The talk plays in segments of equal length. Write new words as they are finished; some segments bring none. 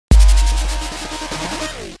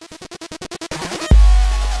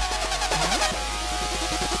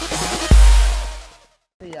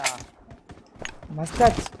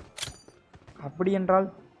மஸ்டாச். அப்படி என்றால்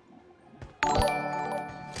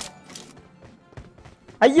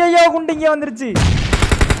ஐயோ குண்டு இங்கே வந்துருச்சு.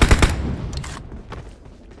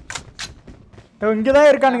 இங்கதான்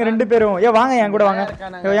இருக்கானுங்க ரெண்டு பேரும். வாங்க என் கூட வாங்க.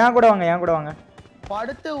 என் கூட வாங்க, என் கூட வாங்க.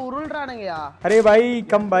 படுத்து உருள்றானுங்கயா. அரே பாய்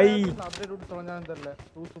கம் பாய். அப்படியே ரூட் தொலைஞ்சானே தெரியல.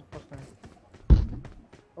 Root super.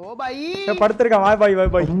 ஓ பாய் படுத்துறேன். வா பாய், வா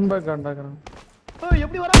பாய். ரொம்ப கண்டாக்குறான்.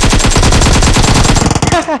 எப்படி வர?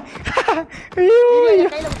 ஐயோ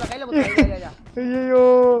கையில போடு. ஐயோ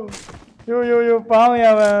ஐயோ ஐயோ பாவம்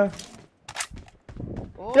அவன்.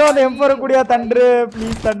 அந்த எம்பர கூடியா தண்டரு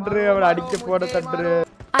ப்ளீஸ் தண்டரு. அவளை அடிக்க போட thunder.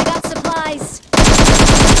 I got supplies.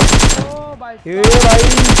 O bye. Bye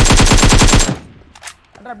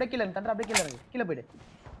Thunder அப்படியே கீழ போய்டு.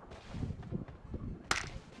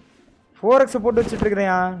 4x போட்டு வச்சிட்டு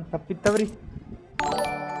இருக்கேன். தப்பி தவறி.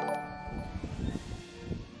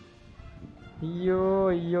 ஐயோ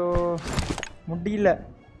ஐயோ முடியல.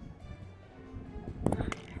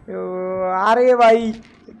 ஐயோ அரே பாய்.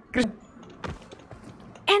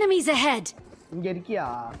 Enemies ahead. இங்க இருக்கியா?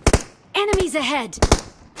 Enemies ahead.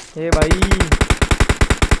 भाई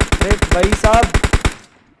भाई साहब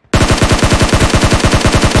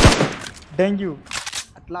थैंक यू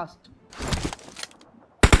at last.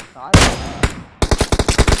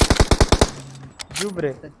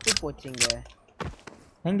 ஜூப்ரே செத்து போச்சிங்க.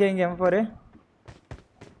 எங்க M4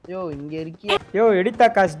 யோ இங்க இருக்கியா? யோ எடிட்டா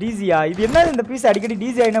காஸ் டிசியா. இது என்ன இந்த பீஸ் அடிக்கடி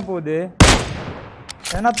டிசி ஆயினா போகுது.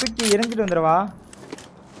 ஏன்னா தூக்கி எரிஞ்சிட்டு வந்துறவா.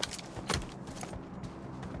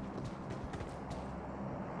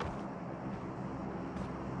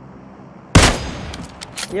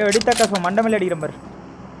 ये एडिटा का मंडा में अड़ी नंबर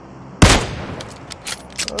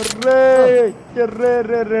अरे रे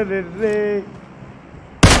रे रे रे रे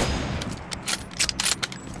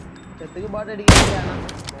செத்துக்கு பாட் அடிக்கறியா ना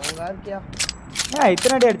போங்க क्या நான்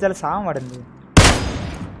இத்தனை அடி அடிச்சால சாவ மாட்டேங்குது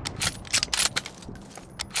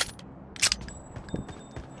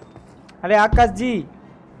अरे आकाश जी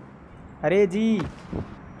अरे जी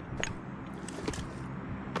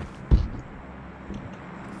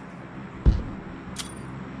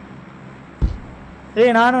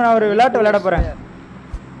ஏய் நான் ஒரு விளையாட்டு விளையாட போறேன்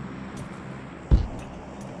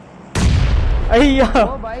ஐயோ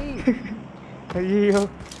ஓ பாய் ஐயோ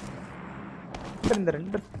இந்த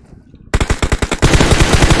ரெண்டு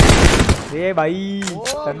ஏய் பாய்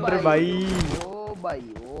தண்டர் பாய் ஓ பாய்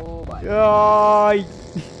ஏய்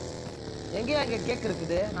எங்க கேக்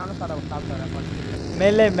இருக்குது நானும் சாப்பிடுறேன்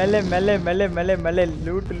மெல்லே மெல்லே மெல்லே மெல்லே மெல்லே மெல்லே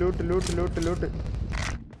loot loot loot loot loot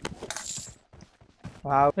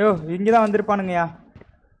wow யோ இங்க தான் வந்திருப்பானுங்கயா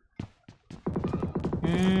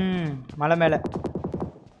மலை மேல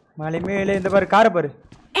மலை மேல இந்த பாரு காரை பாரு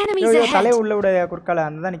யோ தலை உள்ள விட குறுக்கால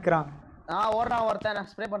அந்த தான் நிக்கறான் ஓடுறான் ஒருத்தன் நான்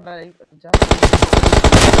ஸ்ப்ரே பண்றேன்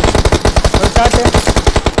ஒரு ஷாட்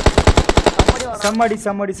சம்மடி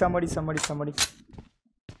சம்மடி சம்மடி சம்மடி சம்மடி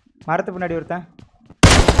மரத்து பின்னாடி ஒருத்தன்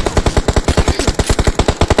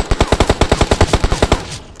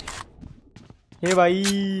ஏ பாய்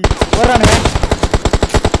ஓடுறானுங்க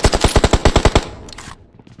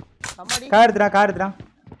कार इधर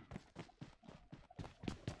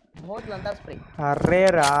बहुत लंबा स्प्रे अरे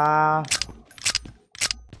रा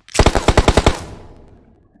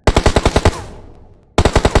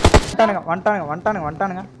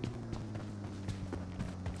वंटानुगा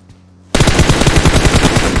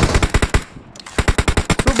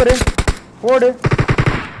सूपर ओड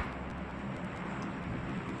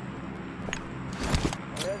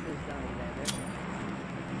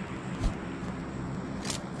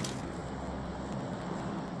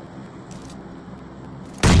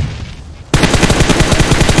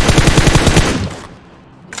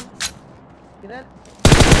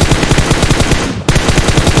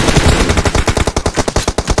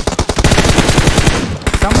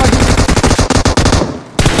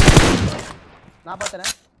நான்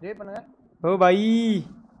பாத்துறேன் ரிவே பண்ணுங்க ஓ பாய்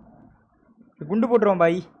குண்டு போட்றோம்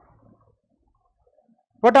பாய்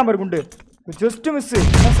போட்டாம் பாரு குண்டு ஜஸ்ட் மிஸ்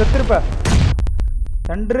நான் செத்துருப்ப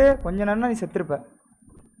தண்டரு கொஞ்ச நேரம்னா நீ செத்துருப்ப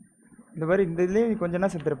இந்த மாதிரி இந்த இதுலயே நீ கொஞ்ச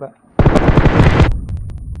நேரம் செத்துருப்ப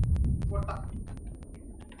போட்டா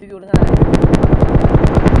தூக்கி விடுங்க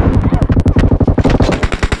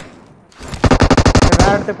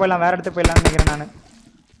வேற இடத்துக்கு போயிடலாம்னு நினைக்கிறேன் நான்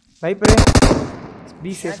வைப்பரு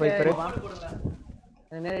பி சேஃப் வைப்பரு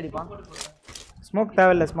நேரே அடிப்பா ஸ்மோக்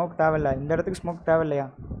தேவையில்ல இந்த இடத்துக்கு ஸ்மோக் தேவையில்லையா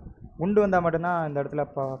குண்டு வந்தால் மட்டும்தான் இந்த இடத்துல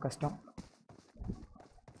அப்போ கஷ்டம்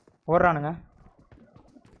ஓடுறானுங்க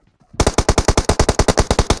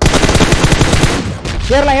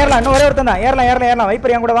ஏறலாம் இன்னும் ஒரே ஒருத்தன் தான் ஏறலாம்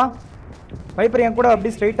வைப்பர் என் கூட வா வைப்பர் என் கூட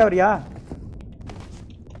அப்படி ஸ்ட்ரைட்டாக வரியா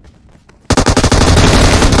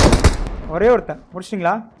ஒரே ஒருத்தன்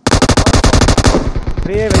முடிச்சிட்டிங்களா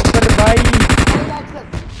அப்படியே வைப்பர் பாய்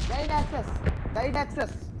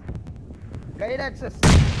கைட் ஆக்சஸ்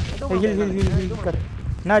ஹில் கர்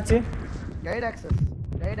என்னாச்சு கைட்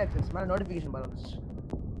ஆக்சஸ் மேல நோட்டிஃபிகேஷன் பார் வந்துச்சு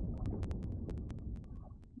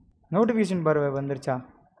நோட்டிஃபிகேஷன் பார் வந்துருச்சா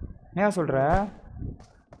என்ன சொல்ற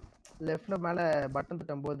லெஃப்ட்ல மேல பட்டன்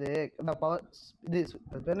தட்டும் போது அந்த பவர் இது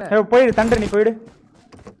என்ன போயிடு தண்டர் நீ போயிடு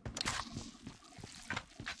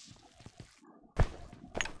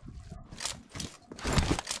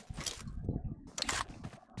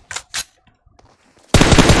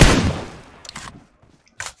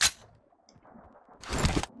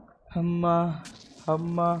அம்மா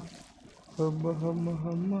அம்மா அம்மா அம்மா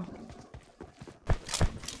அம்மா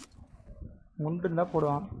குண்டு இருந்தால்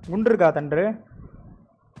போடுவான் குண்டு இருக்கா தண்டு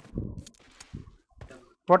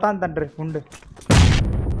போட்டான் தண்டு குண்டு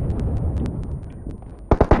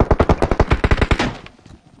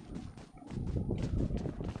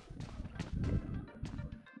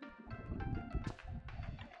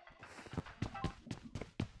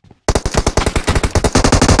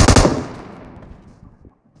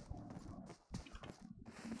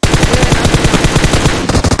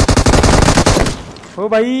ஓ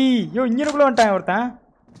பை யோ இங்கனுக்குள்ள வந்துட்டான் ஒருத்தன்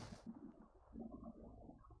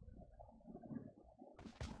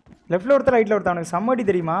லெஃப்ட்ல ஒருத்தர் ரைட்ல ஒருத்தன் அவனுக்கு சம்மடி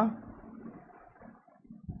தெரியுமா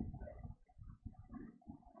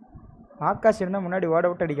ஆகாஷ் இருந்தால் முன்னாடி ஓட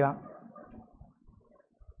விட்டு அடிக்கலாம்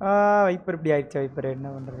வைப்பர் இப்படி ஆயிடுச்சு வைப்பர் என்ன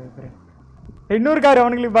பண்ணுறது வைப்பர் இன்னொரு கார்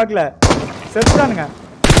அவனுங்களுக்கு பார்க்கல செத்துட்டானுங்க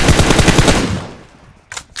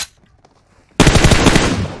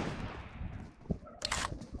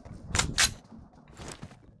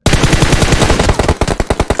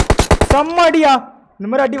செம்ம அடியா இந்த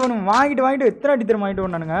மாதிரி அடி பண்ணும் வாங்கிட்டு எத்தனை அடி தரம் வாங்கிட்டு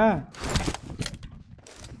வந்தானுங்க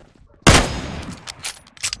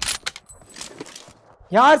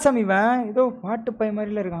யார் சமீபன் ஏதோ பாட்டு பைய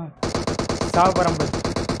மாதிரில இருக்கான் சாவபரம்பு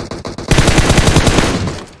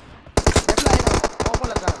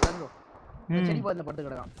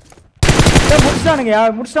முடிச்சிட்டானுங்க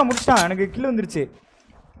முடிச்சிட்டான் எனக்கு கில் வந்துருச்சு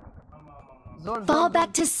Fall back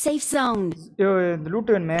to safe zone. இந்த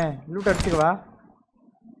லூட் வேணுமே லூட் அடிச்சுக்கவா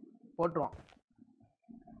போட்டுருவான்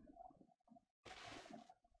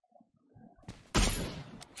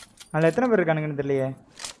அதில் எத்தனை பேர் இருக்கானுங்கன்னு தெரியலையே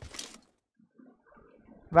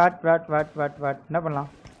வாட் என்ன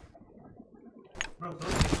பண்ணலாம்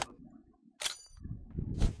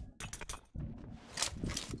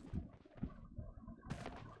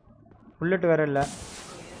புல்லட் வேற இல்லை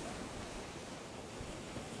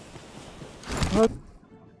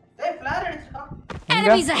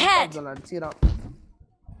Enemies ahead. அடிச்சிரான்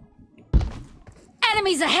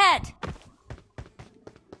Enemies ahead.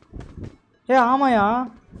 ஆமாயா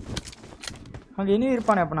அங்கே இனி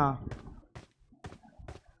இருப்பானே அப்பனா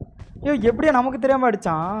எப்படியா நமக்கு தெரியாம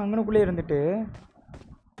அடிச்சான் அங்கனுக்குள்ளே இருந்துட்டு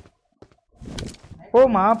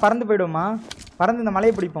போமா பறந்து போயிடுவோமா பறந்து இந்த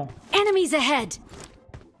மலையை பிடிப்போம் Enemies ahead.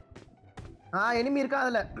 எனிமி இருக்கா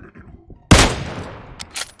அதுல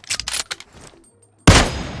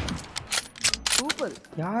சூப்பர்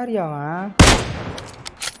யார் அவன்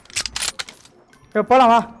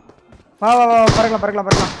போலாம் வா பறக்கலாம்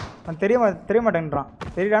அவன் தெரிய மாட்டேன்றான்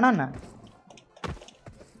தெரியுதானா என்ன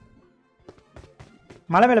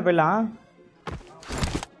மலை மேலே போயிடலாம்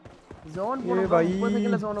ஜோன் போடு 30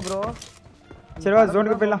 செகண்ட்ல ஜோன் ப்ரோ சரி வா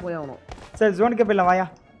ஜோனுக்கு போயிடலாம் போயாவணும் சரி ஜோனுக்கு போயிடலாம் வாயா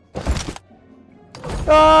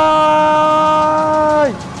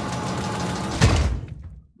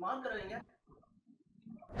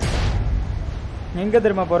எங்க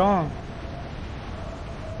தெரியுமா போறோம்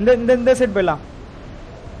இந்த சைடு போயிடலாம்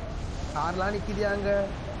கார்லாம் நிக்குதியாங்க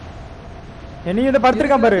என்னையும் இந்த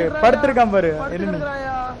படுத்திருக்கான் பாரு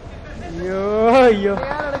ஐயோ ஐயோ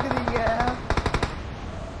நடக்குதுங்க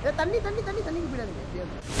தண்ணி போயிடாதீங்க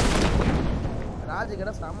ராஜு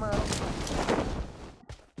கடை செம்ம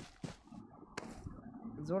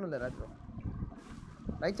ஜோன் இல்ல ராஜு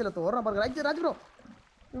ரைட் சைடுல ஓடுறான் பாருங்க ரைட் ராஜு ப்ரோ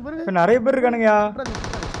இப்போ நிறைய பேர் இருக்கானுங்கயா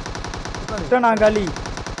நான் காலி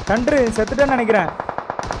தண்டு செத்துட்டேன்னு நினைக்கிறேன்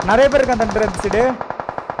நிறைய பேர் இருக்கான் தண்டு அடிச்சுட்டு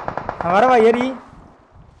நான் வரவா ஏறி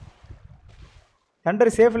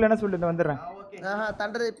தண்டர் சேஃப் இல்லைன்னா சொல்லிட்டு வந்துடுறேன்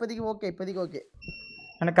தண்டர் இப்போதைக்கு ஓகே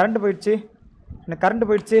எனக்கு கரண்ட்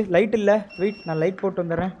போயிடுச்சு லைட் இல்லை வெயிட் நான் லைட் போட்டு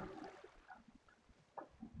வந்துடுறேன்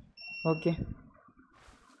ஓகே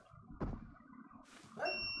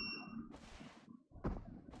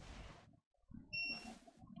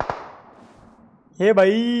हे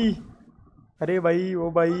भाई अरे भाई ओ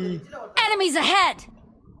भाई Enemies ahead.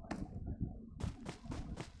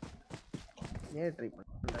 ये ट्राई பண்ணு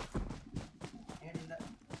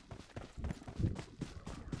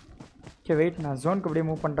ஓகே வெயிட் நான் ஜோனுக்கு அப்படியே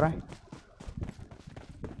மூவ் பண்றேன்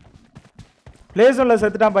ப்ளே ஜோன்ல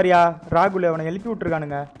செத்துட்டான் பாரியா ராகுல் அவனை எழுப்பி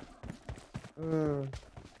விட்டுருக்கானுங்க.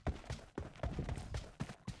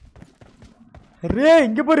 ரே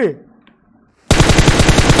இங்க பாரு.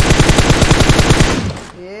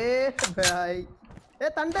 பாய்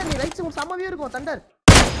தண்டர் நீ ரைட் சைடு சமவே இருக்கும் தண்டர்.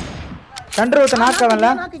 தண்டர் ஒருத்த நாக் அவன்ல.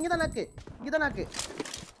 இங்க தான் நாக்கு.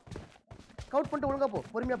 கவுட் பண்ணிட்டு ஒழுங்கா போ,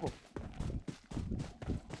 பொறுமையா போ.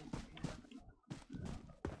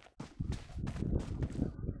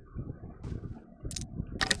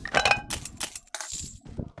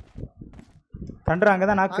 தண்டர் அங்க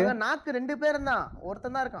தான் நாக்கு. அங்க நாக்கு 2 பேர் தான்,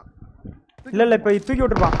 ஒருத்தன் தான் இருக்கான். இல்ல இப்ப தூக்கி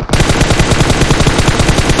விட்டுருப்பான்.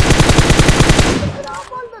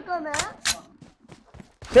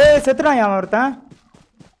 டேய் செத்துறான் அவன் ஒருத்தன்.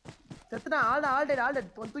 செத்துறான் ஆல்ரெடி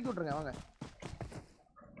தூக்கி விட்டுருங்க வாங்க.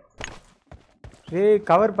 டேய்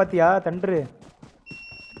கவர் பாத்தியா தண்டர்.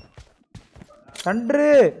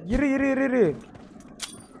 இரு.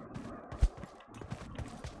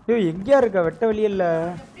 ஏய் எங்கயா இருக்க வெட்ட வழி இல்ல.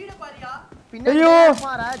 ஐயோ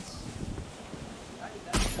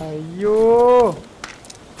ஐயோ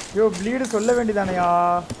யோ ப்ளீடு சொல்ல வேண்டியதானயா.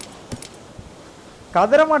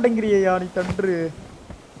 கதற மாட்டேங்கிறியா நீ தண்டரு.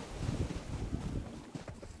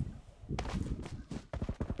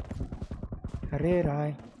 அரே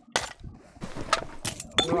ராய்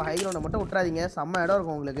ஹை கிரவுண்ட மட்டும் விட்டுறாதீங்க, செம்ம இடம்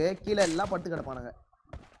இருக்கும் உங்களுக்கு. கீழே எல்லாம் படுத்து கிடப்பானுங்க.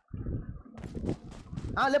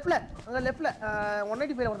 லெஃப்ட்ல அங்க லெஃப்ட்ல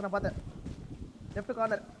 185 ஒருத்தனை பார்த்தேன். லெஃப்ட்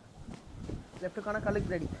கார்னர்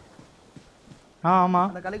கல்லுக்கு ரெடி. ஆமா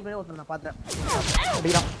அந்த கல்லுக்கு மேல ஒருத்தனை நான் பார்த்தேன்.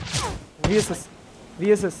 அடிக்கிறான்.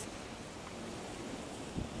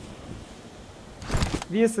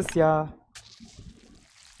 விஎஸ்எஸ் யா.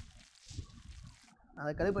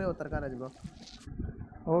 அந்த கல்லுக்கு போய் ஒருத்தர் இருக்காரு ப்ரோ.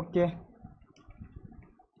 ஓகே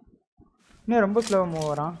இன்னும் ரொம்ப ஸ்லோவா மூவ்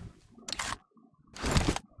வரான்.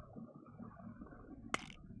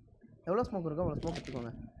 எவ்வளோ ஸ்மோக் இருக்கோ அவ்வளோ ஸ்மோக்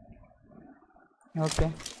எடுத்துக்கோங்க. ஓகே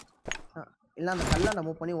இல்லை அந்த கல்லை நான்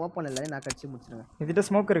மூவ் பண்ணி ஓப்பன் இல்லை நான் கடிச்சு முடிச்சிடுங்க. இதுகிட்ட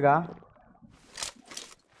ஸ்மோக் இருக்கா?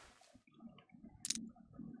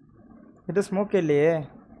 இது ஸ்மோக் இல்லையே.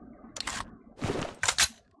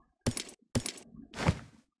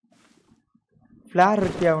 ஃப்ளார்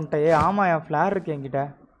இருக்கியா உன்ட்ட? ஆமாயா ஃப்ளார் இருக்கு என்கிட்ட.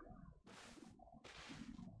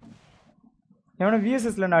 எவனோ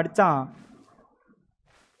விஎஸ்எஸ்ல நான் அடிச்சான்.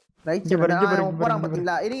 ரைட் சைடு போறான்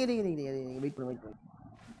பாத்தீங்களா? இருங்க வெயிட் பண்ணு.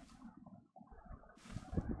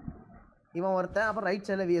 இவன் ஒருத்தன், அப்புறம் ரைட்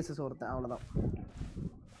சைடுல விஎஸ்எஸ் ஒருத்தன், அவ்வளவுதான்.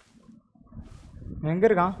 எங்க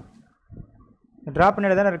இருக்கான்? டிராப்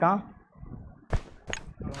பண்ணில தான இருக்கான்.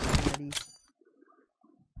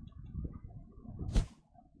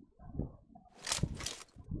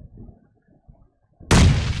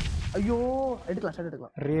 ஐயோ எடுக்கலாம் ஷாட்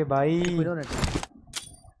எடுக்கலாம். அரே பாய்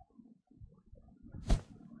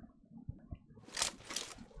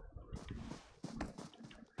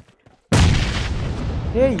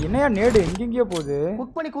ஏய் என்னையா நேடு எங்கெங்கயோ போகுது.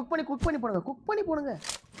 குக் பண்ணி போடுங்க. குக் பண்ணி போடுங்க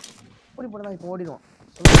இப்போ ஓடிடுவோம்.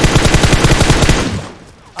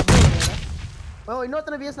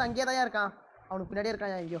 இன்னொருத்தன விஎஸ் அங்கேயே தான் இருக்கான். அவனுக்கு பின்னாடியே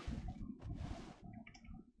இருக்கான் எங்கேயோ.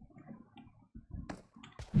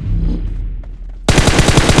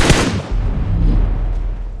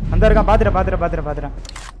 அந்த இருக்கான். பாத்துறேன்.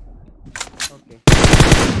 Okay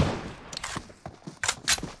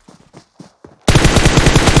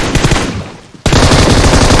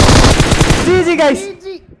GG guys.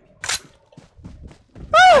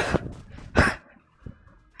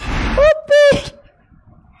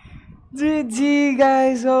 GG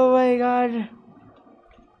guys. Oh my god.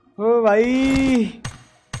 Oh bhai.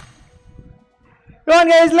 Come on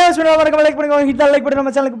guys, let's video மறக்காம லைக் பண்ணுங்க. ஹிட் லைக் பண்ணுங்க.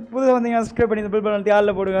 நம்ம சேனலுக்கு புதுசா வந்தீங்கன்னா சப்ஸ்கிரைப் பண்ணி இந்த பெல் பட்டன் அழுத்தி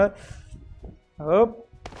ஆல்ல போடுங்க. ஓப்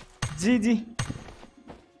GG.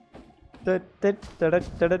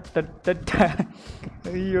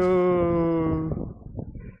 ஐயோ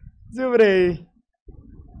சூப்பரே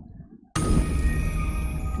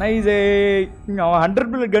நைஸே. அவன் 100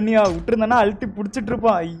 பில் கன்னியா விட்டுருந்தானா அழுத்தி பிடிச்சிட்டு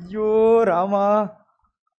இருப்பான். ஐயோ ராமா.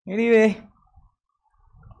 எனிவே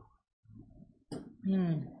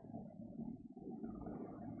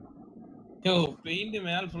யோ பெயிண்ட்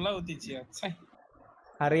மேல ஃபுல்லா ஊத்திச்சியா.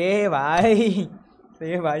 அரே பாய்.